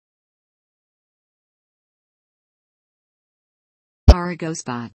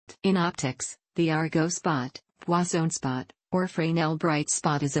Arago-spot. In optics, the Arago-spot, Poisson spot, or Fresnel bright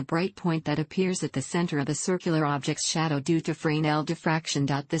spot is a bright point that appears at the center of a circular object's shadow due to Fresnel diffraction.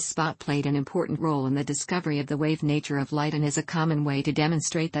 This spot played an important role in the discovery of the wave nature of light and is a common way to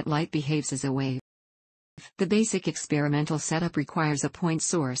demonstrate that light behaves as a wave. The basic experimental setup requires a point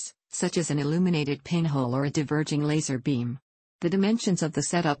source, such as an illuminated pinhole or a diverging laser beam. The dimensions of the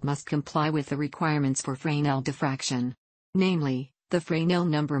setup must comply with the requirements for Fresnel diffraction. Namely, the Fresnel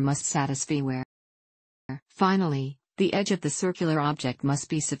number must satisfy where. Finally, the edge of the circular object must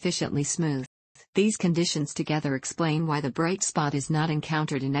be sufficiently smooth. These conditions together explain why the bright spot is not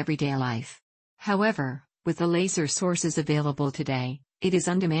encountered in everyday life. However, with the laser sources available today, it is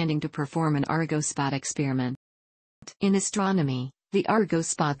undemanding to perform an Arago-spot experiment. In astronomy, the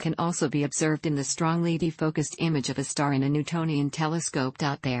Arago-spot can also be observed in the strongly defocused image of a star in a Newtonian telescope.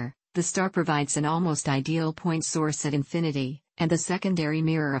 There, the star provides an almost ideal point source at infinity, and the secondary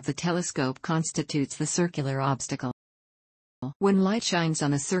mirror of the telescope constitutes the circular obstacle. When light shines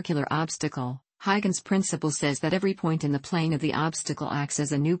on a circular obstacle, Huygens' principle says that every point in the plane of the obstacle acts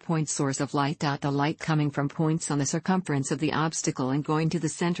as a new point source of light. The light coming from points on the circumference of the obstacle and going to the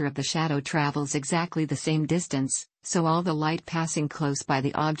center of the shadow travels exactly the same distance, so all the light passing close by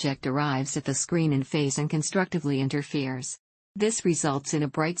the object arrives at the screen in phase and constructively interferes. This results in a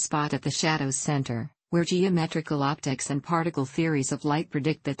bright spot at the shadow's center, where geometrical optics and particle theories of light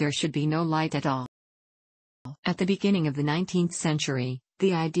predict that there should be no light at all. At the beginning of the 19th century,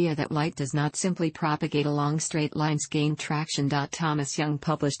 the idea that light does not simply propagate along straight lines gained traction. Thomas Young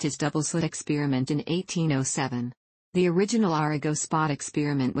published his double-slit experiment in 1807. The original Arago-spot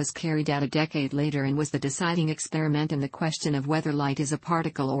experiment was carried out a decade later and was the deciding experiment in the question of whether light is a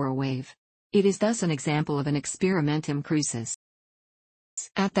particle or a wave. It is thus an example of an experimentum crucis.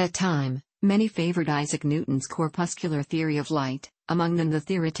 At that time, many favored Isaac Newton's corpuscular theory of light, among them the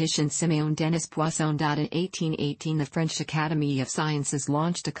theoretician Siméon Denis Poisson. In 1818 the French Academy of Sciences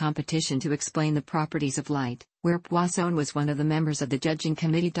launched a competition to explain the properties of light, where Poisson was one of the members of the judging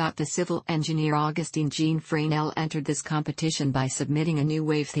committee. The civil engineer Augustin-Jean Fresnel entered this competition by submitting a new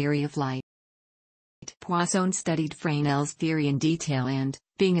wave theory of light. Poisson studied Fresnel's theory in detail and,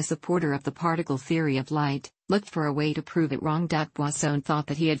 being a supporter of the particle theory of light, looked for a way to prove it wrong. Poisson thought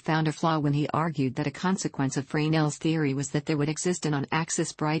that he had found a flaw when he argued that a consequence of Fresnel's theory was that there would exist an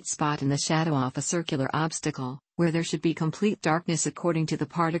on-axis bright spot in the shadow of a circular obstacle, where there should be complete darkness according to the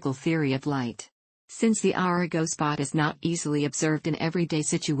particle theory of light. Since the Arago-spot is not easily observed in everyday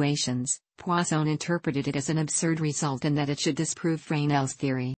situations, Poisson interpreted it as an absurd result and that it should disprove Fresnel's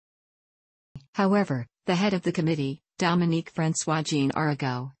theory. However, the head of the committee, Dominique François-Jean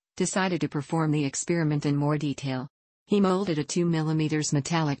Arago, decided to perform the experiment in more detail. He molded a 2 mm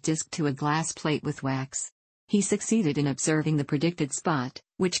metallic disc to a glass plate with wax. He succeeded in observing the predicted spot,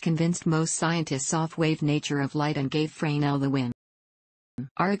 which convinced most scientists of wave nature of light and gave Fresnel the win.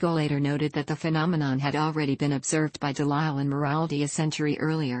 Arago later noted that the phenomenon had already been observed by Delisle and Maraldi a century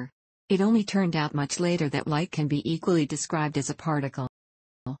earlier. It only turned out much later that light can be equally described as a particle.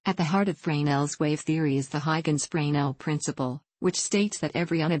 At the heart of Fresnel's wave theory is the Huygens-Fresnel principle, which states that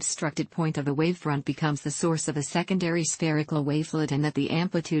every unobstructed point of a wavefront becomes the source of a secondary spherical wavelet and that the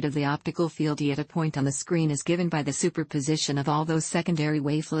amplitude of the optical field E at a point on the screen is given by the superposition of all those secondary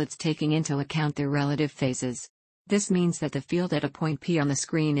wavelets taking into account their relative phases. This means that the field at a point P on the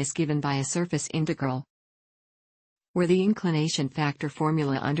screen is given by a surface integral, where the inclination factor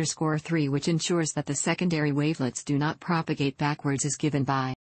formula _3 which ensures that the secondary wavelets do not propagate backwards is given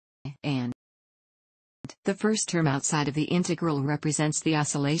by and. The first term outside of the integral represents the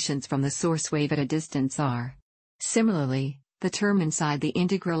oscillations from the source wave at a distance r. Similarly, the term inside the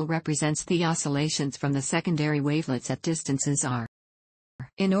integral represents the oscillations from the secondary wavelets at distances r.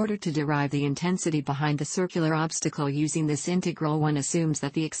 In order to derive the intensity behind the circular obstacle using this integral, one assumes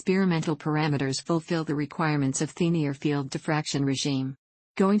that the experimental parameters fulfill the requirements of the near-field diffraction regime.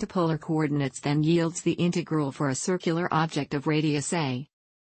 Going to polar coordinates then yields the integral for a circular object of radius a.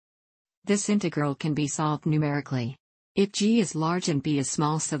 This integral can be solved numerically. If g is large and b is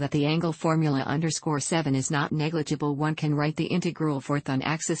small so that the angle formula _7 is not negligible, one can write the integral for the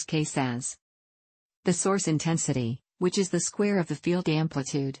on-axis case as the source intensity, which is the square of the field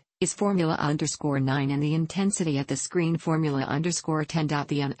amplitude, is formula _9 and the intensity at the screen formula _10.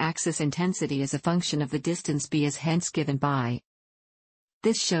 The on-axis intensity is a function of the distance b is hence given by.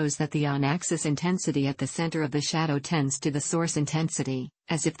 This shows that the on-axis intensity at the center of the shadow tends to the source intensity,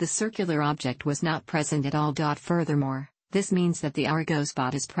 as if the circular object was not present at all. Furthermore, this means that the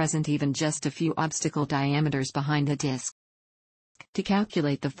Arago-spot is present even just a few obstacle diameters behind the disk. To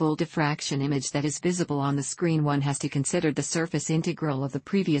calculate the full diffraction image that is visible on the screen, one has to consider the surface integral of the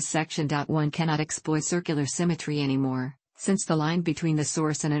previous section. One cannot exploit circular symmetry anymore, since the line between the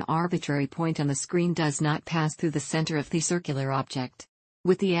source and an arbitrary point on the screen does not pass through the center of the circular object.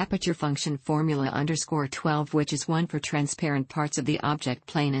 With the aperture function formula _12, which is 1 for transparent parts of the object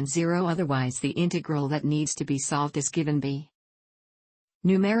plane and 0 otherwise, the integral that needs to be solved is given b.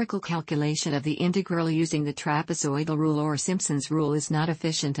 Numerical calculation of the integral using the trapezoidal rule or Simpson's rule is not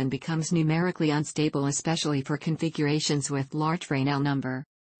efficient and becomes numerically unstable, especially for configurations with large Fresnel number.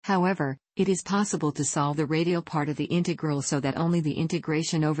 However, it is possible to solve the radial part of the integral so that only the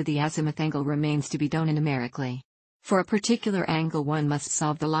integration over the azimuth angle remains to be done numerically. For a particular angle, one must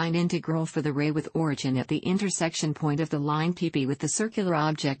solve the line integral for the ray with origin at the intersection point of the line PP with the circular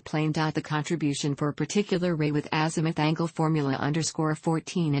object plane. The contribution for a particular ray with azimuth angle formula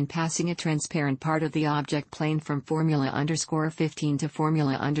 _14 and passing a transparent part of the object plane from formula _15 to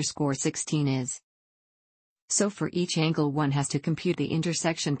formula _16 is. So for each angle, one has to compute the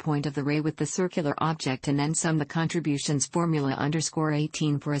intersection point of the ray with the circular object and then sum the contributions formula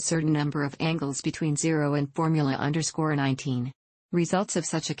 _18 for a certain number of angles between 0 and formula _19. Results of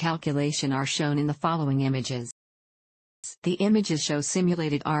such a calculation are shown in the following images. The images show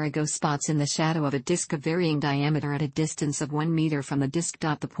simulated Arago spots in the shadow of a disk of varying diameter at a distance of 1 meter from the disk.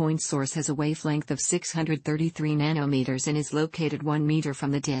 The point source has a wavelength of 633 nanometers and is located 1 meter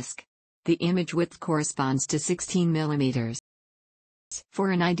from the disk. The image width corresponds to 16 mm. For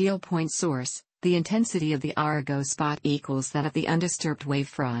an ideal point source, the intensity of the Arago spot equals that of the undisturbed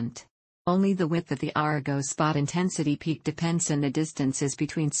wavefront. Only the width of the Arago spot intensity peak depends on the distances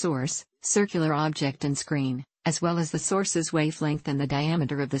between source, circular object and screen, as well as the source's wavelength and the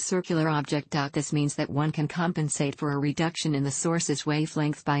diameter of the circular object. This means that one can compensate for a reduction in the source's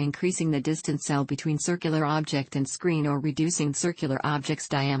wavelength by increasing the distance L between circular object and screen or reducing circular object's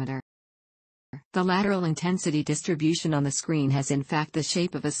diameter. The lateral intensity distribution on the screen has in fact the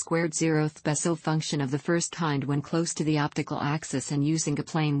shape of a squared zeroth Bessel function of the first kind when close to the optical axis and using a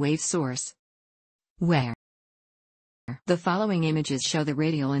plane wave source. Where the following images show the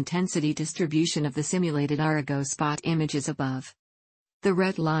radial intensity distribution of the simulated Arago spot images above. The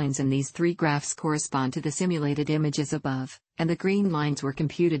red lines in these three graphs correspond to the simulated images above, and the green lines were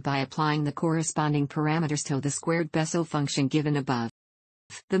computed by applying the corresponding parameters to the squared Bessel function given above.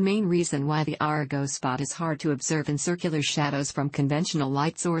 The main reason why the Arago spot is hard to observe in circular shadows from conventional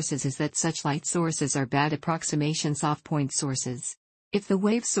light sources is that such light sources are bad approximations of point sources. If the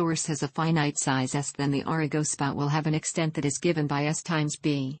wave source has a finite size s, then the Arago spot will have an extent that is given by s times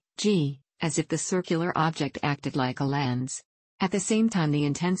b, g, as if the circular object acted like a lens. At the same time, the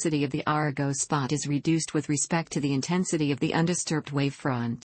intensity of the Arago spot is reduced with respect to the intensity of the undisturbed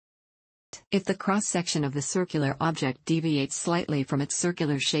wavefront. If the cross-section of the circular object deviates slightly from its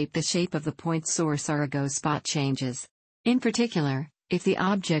circular shape, the shape of the point source Arago spot changes. In particular, if the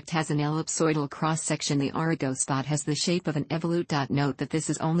object has an ellipsoidal cross-section, the Arago spot has the shape of an evolute. Note that this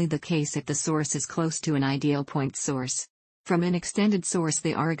is only the case if the source is close to an ideal point source. From an extended source,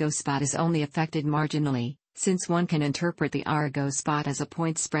 the Arago spot is only affected marginally, since one can interpret the Arago spot as a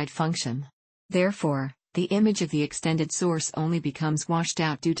point spread function. Therefore, the image of the extended source only becomes washed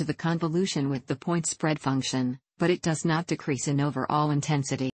out due to the convolution with the point spread function, but it does not decrease in overall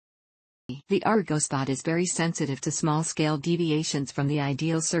intensity. The Arago spot is very sensitive to small-scale deviations from the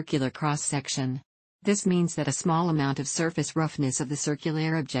ideal circular cross-section. This means that a small amount of surface roughness of the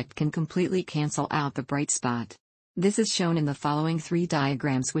circular object can completely cancel out the bright spot. This is shown in the following three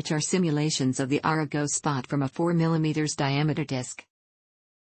diagrams, which are simulations of the Arago spot from a 4 mm diameter disk.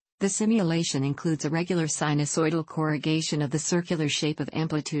 The simulation includes a regular sinusoidal corrugation of the circular shape of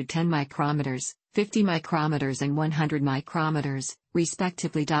amplitude 10 micrometers, 50 micrometers and 100 micrometers,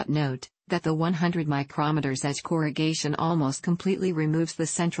 respectively. Note that the 100 micrometers edge corrugation almost completely removes the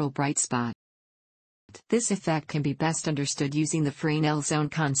central bright spot. This effect can be best understood using the Fresnel zone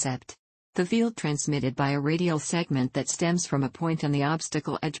concept. The field transmitted by a radial segment that stems from a point on the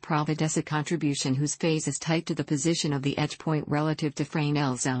obstacle edge provides a contribution whose phase is tight to the position of the edge point relative to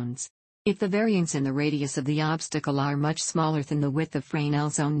Fresnel zones. If the variance in the radius of the obstacle are much smaller than the width of Fresnel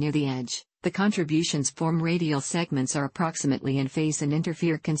zone near the edge, the contributions form radial segments are approximately in phase and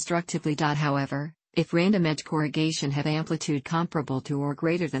interfere constructively. However, if random edge corrugation have amplitude comparable to or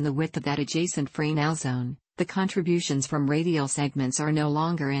greater than the width of that adjacent Fresnel zone, the contributions from radial segments are no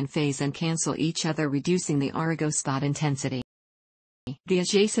longer in phase and cancel each other, reducing the Arago spot intensity. The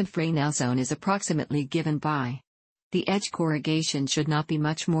adjacent Fresnel zone is approximately given by. The edge corrugation should not be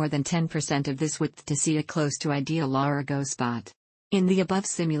much more than 10% of this width to see a close to ideal Arago spot. In the above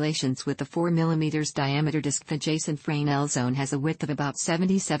simulations with the 4 mm diameter disk, the adjacent Fresnel zone has a width of about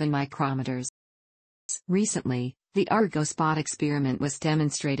 77 micrometers. Recently, the Arago-spot experiment was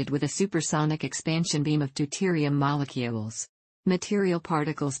demonstrated with a supersonic expansion beam of deuterium molecules. Material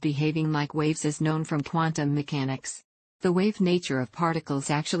particles behaving like waves is known from quantum mechanics. The wave nature of particles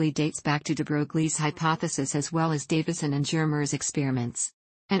actually dates back to de Broglie's hypothesis as well as Davison and Germer's experiments.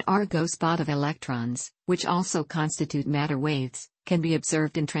 An Arago-spot of electrons, which also constitute matter waves, can be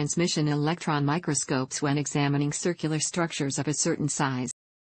observed in transmission electron microscopes when examining circular structures of a certain size.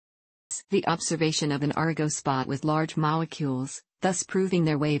 The observation of an Arago-spot with large molecules, thus proving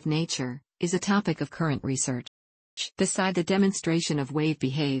their wave nature, is a topic of current research. Beside the demonstration of wave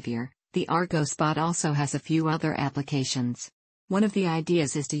behavior, the Arago-spot also has a few other applications. One of the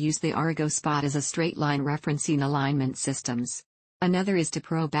ideas is to use the Arago-spot as a straight-line referencing alignment systems. Another is to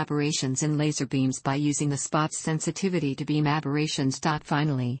probe aberrations in laser beams by using the spot's sensitivity to beam aberrations.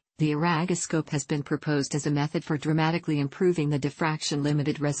 Finally, the Arago-scope has been proposed as a method for dramatically improving the diffraction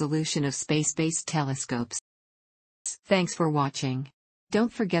limited resolution of space-based telescopes. Thanks for watching.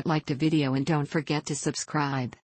 Don't forget to like the video and don't forget to subscribe.